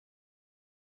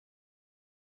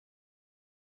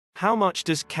How much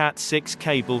does Cat6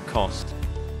 cable cost?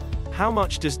 How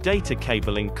much does data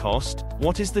cabling cost?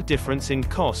 What is the difference in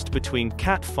cost between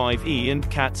Cat5e and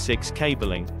Cat6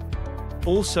 cabling?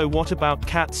 Also, what about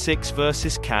Cat6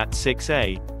 versus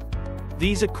Cat6a?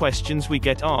 These are questions we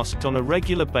get asked on a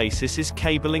regular basis as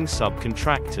cabling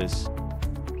subcontractors.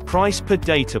 Price per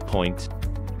data point.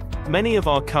 Many of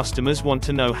our customers want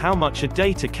to know how much a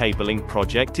data cabling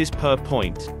project is per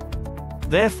point.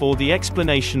 Therefore, the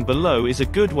explanation below is a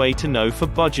good way to know for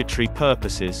budgetary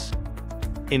purposes.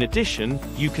 In addition,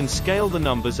 you can scale the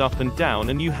numbers up and down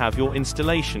and you have your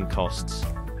installation costs.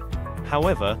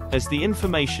 However, as the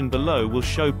information below will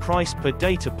show, price per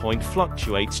data point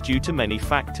fluctuates due to many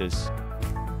factors.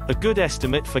 A good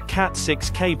estimate for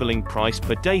Cat6 cabling price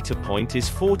per data point is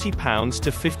 £40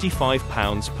 to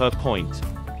 £55 per point.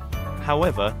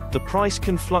 However, the price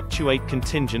can fluctuate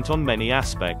contingent on many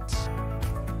aspects.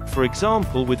 For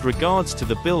example, with regards to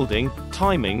the building,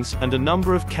 timings, and a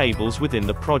number of cables within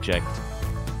the project.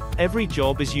 Every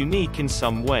job is unique in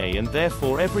some way, and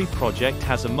therefore every project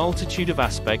has a multitude of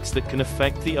aspects that can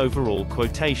affect the overall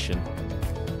quotation.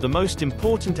 The most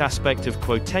important aspect of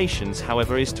quotations,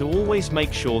 however, is to always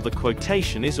make sure the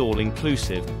quotation is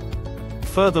all-inclusive.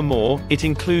 Furthermore, it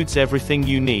includes everything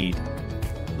you need.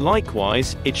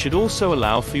 Likewise, it should also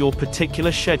allow for your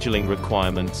particular scheduling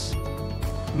requirements.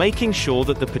 Making sure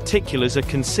that the particulars are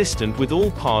consistent with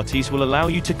all parties will allow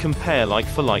you to compare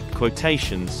like-for-like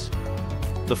quotations.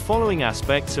 The following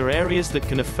aspects are areas that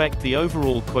can affect the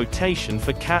overall quotation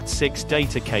for Cat6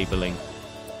 data cabling.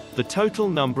 The total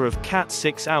number of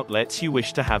Cat6 outlets you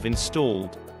wish to have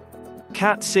installed.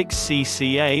 Cat6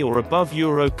 CCA or above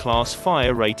Euro class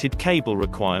fire rated cable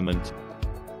requirement.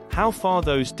 How far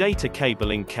those data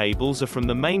cabling cables are from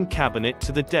the main cabinet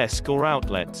to the desk or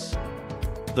outlets.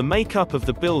 The makeup of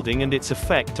the building and its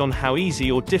effect on how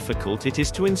easy or difficult it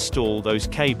is to install those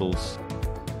cables.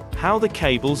 How the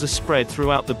cables are spread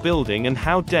throughout the building and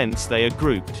how dense they are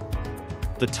grouped.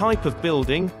 The type of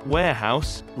building,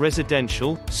 warehouse,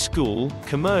 residential, school,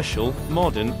 commercial,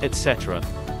 modern, etc.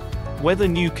 Whether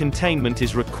new containment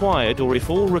is required or if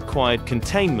all required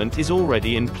containment is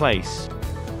already in place.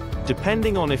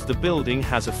 Depending on if the building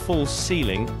has a false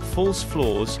ceiling, false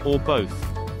floors, or both.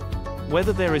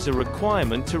 Whether there is a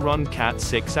requirement to run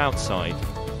Cat6 outside.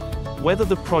 Whether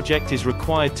the project is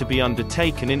required to be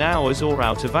undertaken in hours or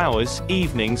out of hours,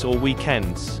 evenings or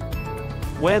weekends.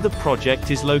 Where the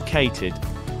project is located.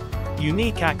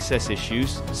 Unique access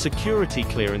issues, security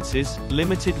clearances,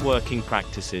 limited working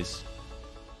practices.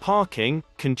 Parking,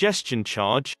 congestion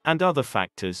charge, and other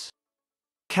factors.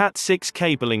 Cat6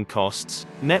 cabling costs,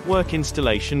 network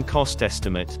installation cost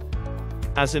estimate.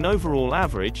 As an overall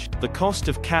average, the cost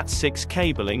of Cat6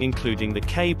 cabling including the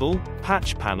cable,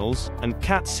 patch panels, and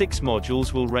Cat6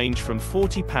 modules will range from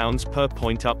 £40 per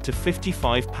point up to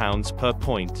 £55 per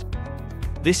point.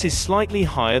 This is slightly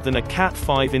higher than a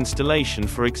Cat5 installation,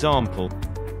 for example.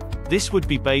 This would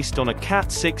be based on a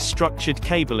Cat6 structured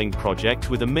cabling project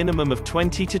with a minimum of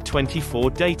 20 to 24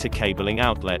 data cabling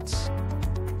outlets.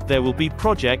 There will be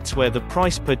projects where the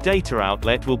price per data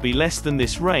outlet will be less than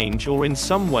this range or in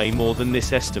some way more than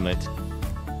this estimate.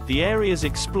 The areas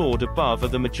explored above are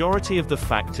the majority of the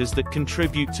factors that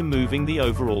contribute to moving the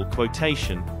overall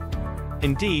quotation.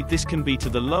 Indeed, this can be to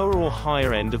the lower or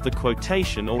higher end of the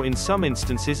quotation or in some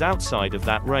instances outside of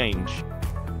that range.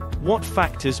 What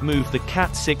factors move the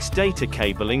Cat6 data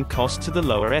cabling cost to the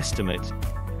lower estimate?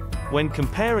 When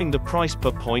comparing the price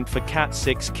per point for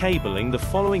Cat6 cabling, the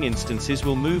following instances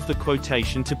will move the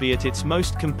quotation to be at its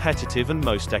most competitive and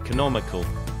most economical.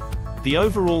 The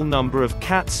overall number of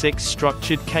Cat6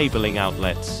 structured cabling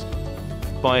outlets.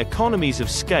 By economies of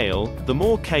scale, the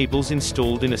more cables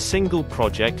installed in a single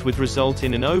project would result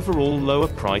in an overall lower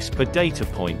price per data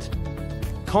point.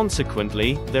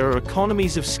 Consequently, there are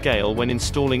economies of scale when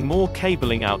installing more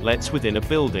cabling outlets within a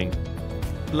building.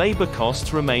 Labor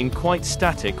costs remain quite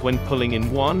static when pulling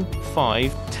in 1,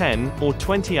 5, 10, or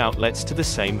 20 outlets to the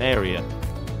same area.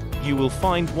 You will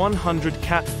find 100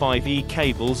 Cat5e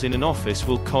cables in an office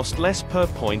will cost less per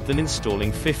point than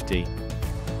installing 50.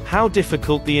 How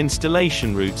difficult the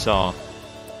installation routes are.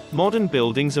 Modern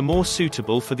buildings are more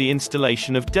suitable for the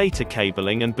installation of data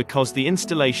cabling, and because the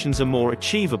installations are more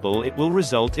achievable, it will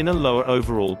result in a lower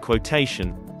overall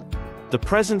quotation. The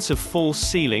presence of false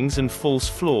ceilings and false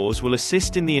floors will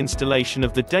assist in the installation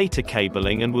of the data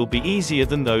cabling and will be easier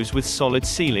than those with solid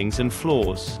ceilings and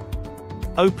floors.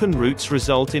 Open routes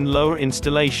result in lower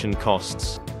installation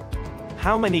costs.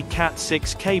 How many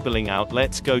Cat6 cabling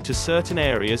outlets go to certain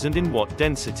areas and in what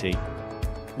density?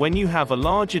 When you have a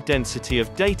larger density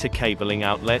of data cabling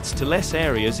outlets to less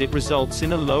areas, it results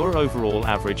in a lower overall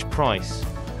average price.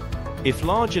 If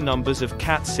larger numbers of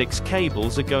Cat6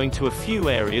 cables are going to a few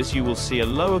areas, you will see a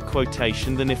lower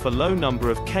quotation than if a low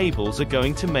number of cables are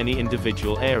going to many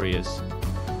individual areas.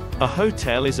 A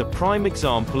hotel is a prime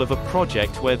example of a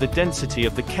project where the density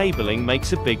of the cabling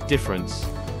makes a big difference.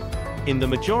 In the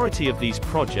majority of these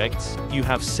projects, you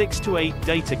have 6 to 8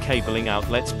 data cabling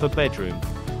outlets per bedroom.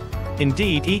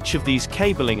 Indeed, each of these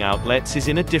cabling outlets is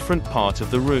in a different part of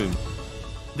the room.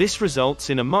 This results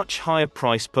in a much higher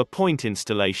price per point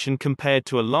installation compared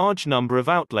to a large number of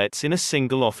outlets in a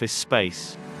single office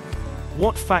space.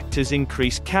 What factors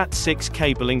increase Cat6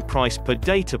 cabling price per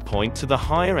data point to the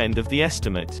higher end of the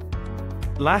estimate?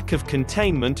 Lack of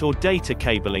containment or data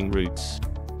cabling routes.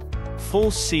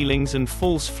 False ceilings and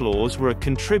false floors were a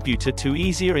contributor to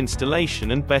easier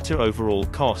installation and better overall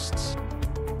costs.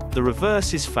 The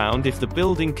reverse is found if the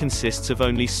building consists of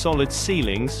only solid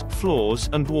ceilings, floors,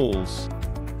 and walls,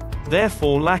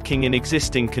 therefore lacking in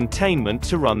existing containment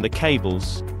to run the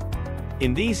cables.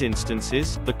 In these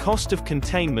instances, the cost of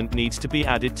containment needs to be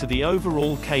added to the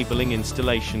overall cabling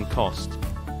installation cost.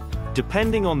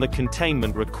 Depending on the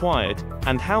containment required,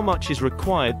 and how much is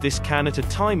required, this can at a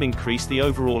time increase the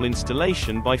overall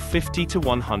installation by 50 to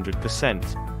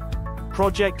 100%.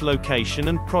 Project location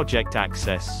and project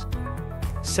access.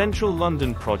 Central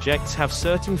London projects have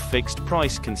certain fixed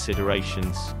price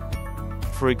considerations.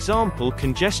 For example,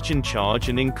 congestion charge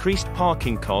and increased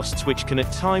parking costs, which can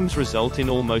at times result in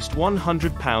almost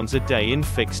 £100 a day in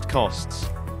fixed costs.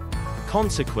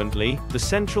 Consequently, the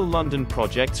Central London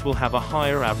projects will have a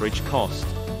higher average cost.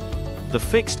 The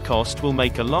fixed cost will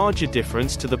make a larger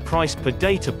difference to the price per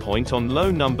data point on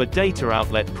low-number data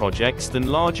outlet projects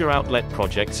than larger outlet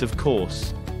projects, of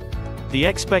course. The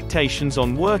expectations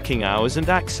on working hours and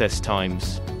access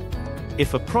times.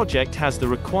 If a project has the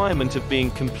requirement of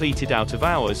being completed out of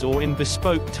hours or in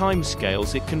bespoke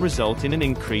timescales, it can result in an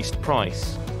increased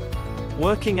price.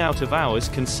 Working out of hours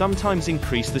can sometimes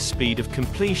increase the speed of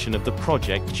completion of the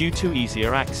project due to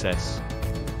easier access.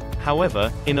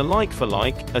 However, in a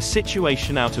like-for-like, a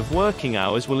situation out of working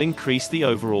hours will increase the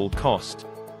overall cost.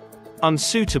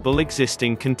 Unsuitable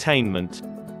existing containment.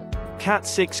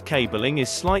 Cat6 cabling is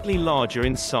slightly larger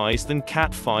in size than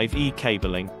Cat5e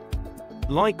cabling.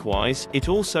 Likewise, it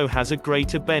also has a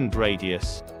greater bend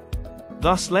radius.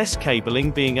 Thus less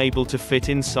cabling being able to fit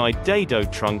inside dado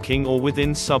trunking or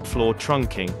within subfloor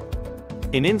trunking.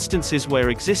 In instances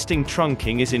where existing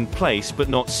trunking is in place but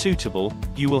not suitable,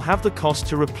 you will have the cost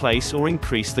to replace or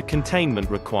increase the containment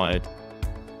required.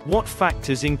 What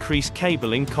factors increase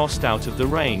cabling cost out of the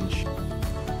range?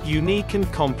 Unique and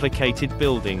complicated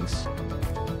buildings.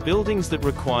 Buildings that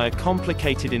require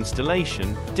complicated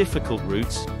installation, difficult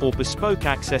routes, or bespoke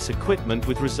access equipment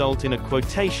would result in a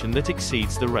quotation that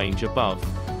exceeds the range above.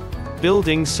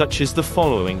 Buildings such as the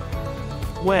following: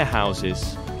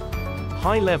 warehouses.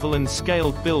 High-level and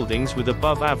scaled buildings with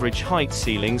above-average height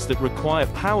ceilings that require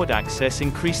powered access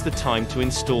increase the time to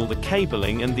install the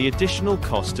cabling and the additional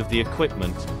cost of the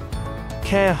equipment.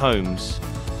 Care homes.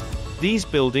 These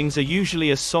buildings are usually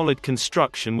a solid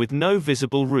construction with no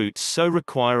visible routes, so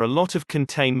require a lot of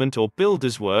containment or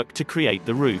builder's work to create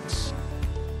the routes.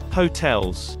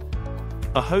 Hotels.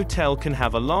 A hotel can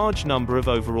have a large number of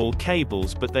overall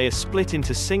cables, but they are split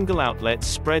into single outlets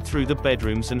spread through the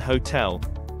bedrooms and hotel.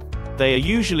 They are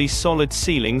usually solid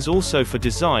ceilings also for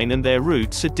design, and their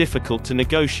routes are difficult to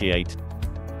negotiate.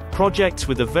 Projects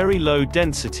with a very low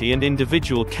density and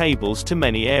individual cables to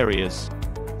many areas.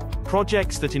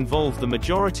 Projects that involve the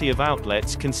majority of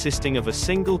outlets consisting of a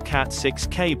single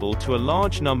Cat6 cable to a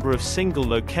large number of single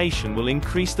location will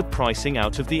increase the pricing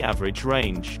out of the average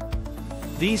range.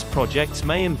 These projects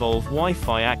may involve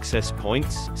Wi-Fi access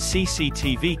points,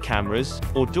 CCTV cameras,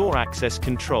 or door access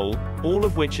control, all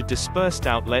of which are dispersed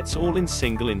outlets all in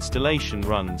single installation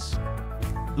runs.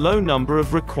 Low number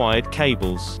of required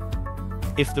cables.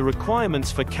 If the requirements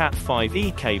for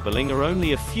Cat5e cabling are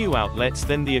only a few outlets,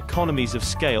 then the economies of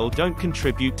scale don't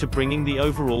contribute to bringing the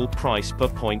overall price per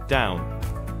point down.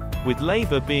 With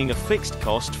labor being a fixed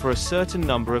cost for a certain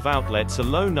number of outlets, a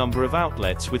low number of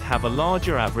outlets would have a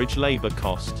larger average labor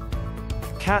cost.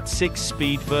 Cat6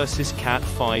 speed versus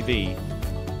Cat5e.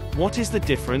 What is the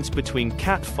difference between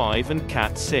Cat5 and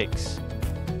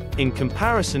Cat6? In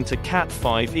comparison to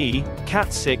Cat5e,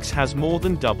 Cat6 has more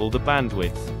than double the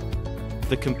bandwidth.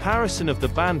 The comparison of the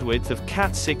bandwidth of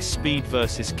Cat6 speed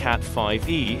versus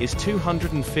Cat5e is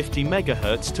 250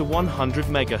 MHz to 100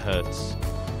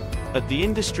 MHz. At the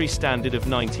industry standard of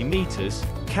 90 meters,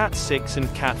 Cat6 and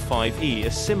Cat5e are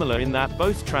similar in that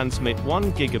both transmit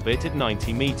 1 gigabit at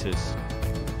 90 meters.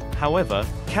 However,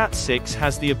 Cat6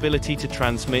 has the ability to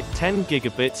transmit 10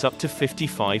 gigabits up to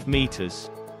 55 meters.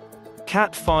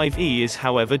 Cat5e is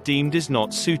however deemed as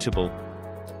not suitable.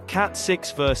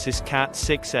 Cat6 versus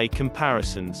Cat6a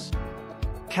comparisons.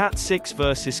 Cat6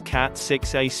 versus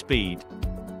Cat6a speed.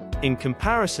 In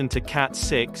comparison to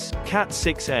Cat6,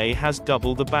 Cat6a has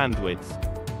double the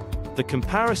bandwidth. The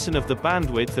comparison of the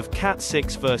bandwidth of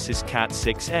Cat6 versus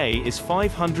Cat6a is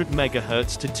 500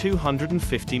 MHz to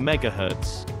 250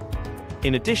 MHz.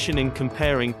 In addition, in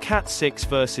comparing Cat6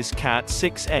 versus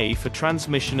Cat6a for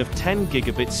transmission of 10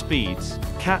 gigabit speeds,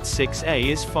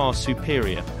 Cat6a is far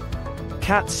superior.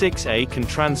 Cat6a can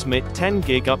transmit 10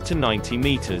 gig up to 90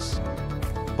 meters.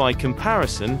 By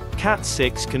comparison,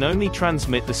 Cat6 can only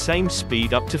transmit the same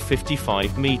speed up to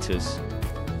 55 meters.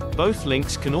 Both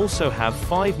links can also have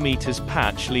 5 meters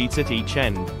patch leads at each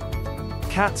end.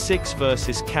 Cat6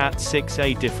 versus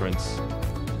Cat6a difference.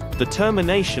 The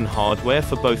termination hardware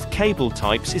for both cable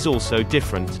types is also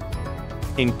different.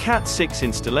 In Cat6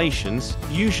 installations,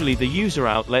 usually the user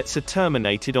outlets are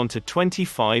terminated onto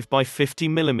 25 by 50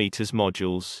 mm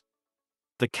modules.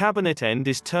 The cabinet end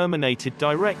is terminated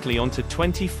directly onto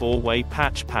 24-way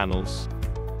patch panels.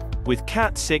 With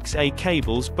Cat6a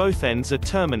cables, both ends are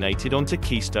terminated onto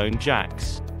keystone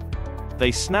jacks.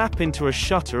 They snap into a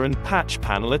shutter and patch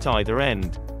panel at either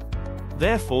end.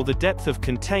 Therefore, the depth of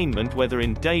containment, whether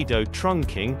in dado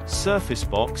trunking, surface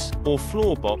box, or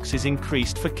floor box, is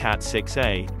increased for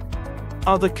Cat6a.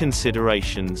 Other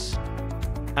considerations.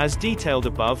 As detailed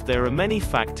above, there are many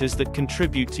factors that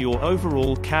contribute to your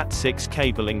overall Cat6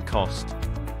 cabling cost.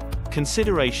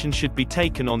 Consideration should be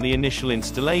taken on the initial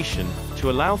installation, to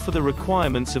allow for the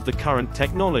requirements of the current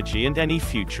technology and any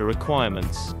future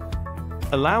requirements.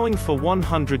 Allowing for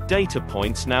 100 data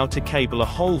points now to cable a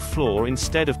whole floor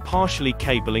instead of partially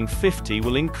cabling 50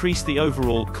 will increase the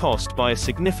overall cost by a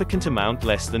significant amount,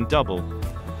 less than double.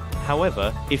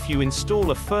 However, if you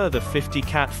install a further 50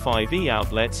 Cat5e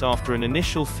outlets after an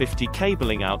initial 50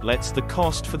 cabling outlets, the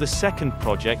cost for the second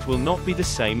project will not be the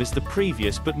same as the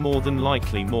previous, but more than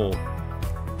likely more.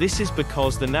 This is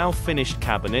because the now finished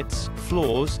cabinets,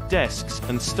 floors, desks,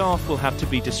 and staff will have to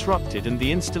be disrupted and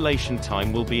the installation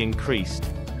time will be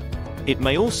increased. It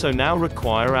may also now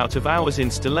require out-of-hours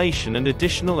installation and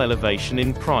additional elevation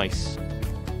in price.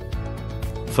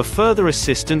 For further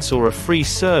assistance or a free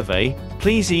survey,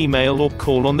 please email or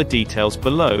call on the details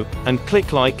below, and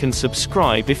click like and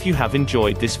subscribe if you have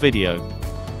enjoyed this video.